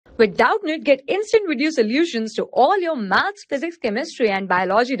With Doubtnut, get instant video solutions to all your maths, physics, chemistry, and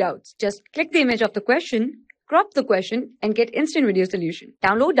biology doubts. Just click the image of the question, crop the question, and get instant video solution.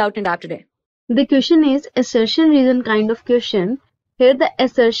 Download Doubtnut app today. The question is assertion reason kind of question. Here the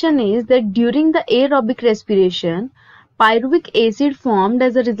assertion is that during the aerobic respiration, pyruvic acid formed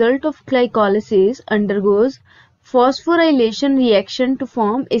as a result of glycolysis undergoes phosphorylation reaction to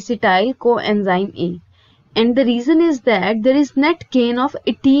form acetyl coenzyme A. And the reason is that there is net gain of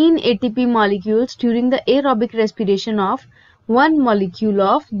 18 ATP molecules during the aerobic respiration of 1 molecule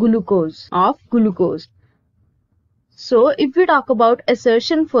of glucose. So if we talk about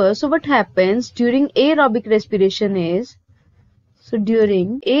assertion first, so what happens during aerobic respiration is, so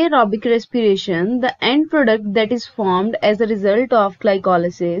during aerobic respiration, the end product that is formed as a result of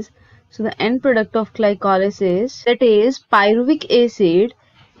glycolysis, so the end product of glycolysis, that is pyruvic acid,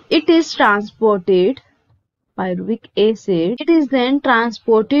 it is transported. Pyruvic acid, it is then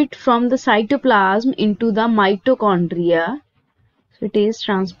transported from the cytoplasm into the mitochondria. So it is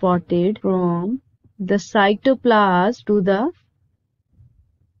transported from the cytoplasm to the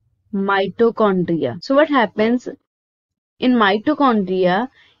mitochondria. So what happens in mitochondria?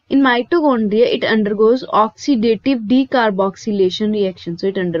 In mitochondria, it undergoes oxidative decarboxylation reaction. So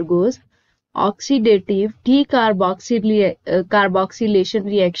it undergoes oxidative decarboxylation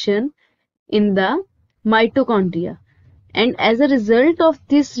reaction in the mitochondria, and as a result of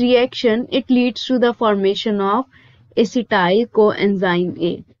this reaction it leads to the formation of acetyl coenzyme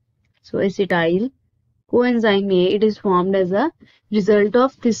A. So acetyl coenzyme A, it is formed as a result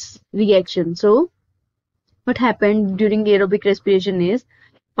of this reaction. So what happened during aerobic respiration is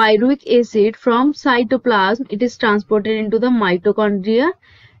pyruvic acid from cytoplasm, it is transported into the mitochondria.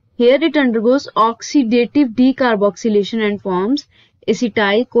 Here it undergoes oxidative decarboxylation and forms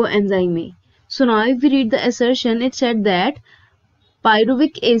acetyl coenzyme A. So now if we read the assertion, it said that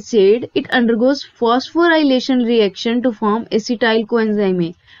pyruvic acid, it undergoes phosphorylation reaction to form acetyl coenzyme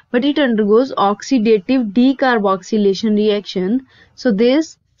A, but it undergoes oxidative decarboxylation reaction. So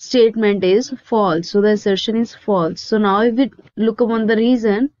this statement is false. So the assertion is false. So now if we look upon the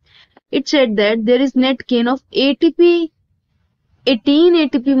reason, it said that there is net gain of 18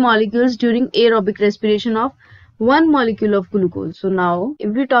 ATP molecules during aerobic respiration of 1 molecule of glucose. So now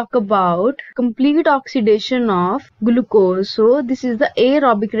if we talk about complete oxidation of glucose, so this is the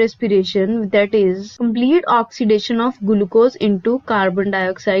aerobic respiration, that is complete oxidation of glucose into carbon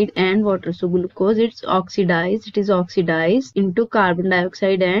dioxide and water. So glucose, it is oxidized into carbon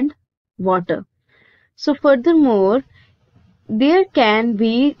dioxide and water. So furthermore, there can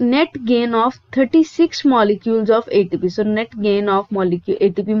be net gain of 36 molecules of ATP. So net gain of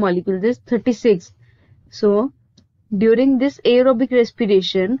ATP molecules is 36. So during this aerobic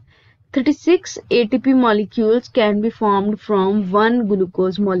respiration, 36 ATP molecules can be formed from 1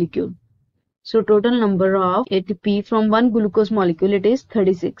 glucose molecule. So total number of ATP from 1 glucose molecule, it is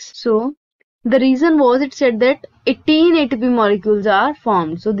 36. So the reason was, it said that 18 ATP molecules are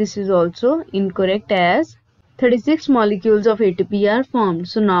formed. So this is also incorrect, as 36 molecules of ATP are formed.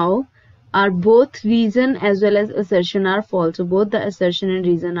 So now our both reason as well as assertion are false. So both the assertion and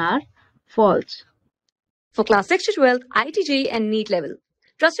reason are false. For class 6 to 12, IIT JEE and NEET level.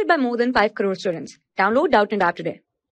 Trusted by more than 5 crore students. Download Doubtnut app today.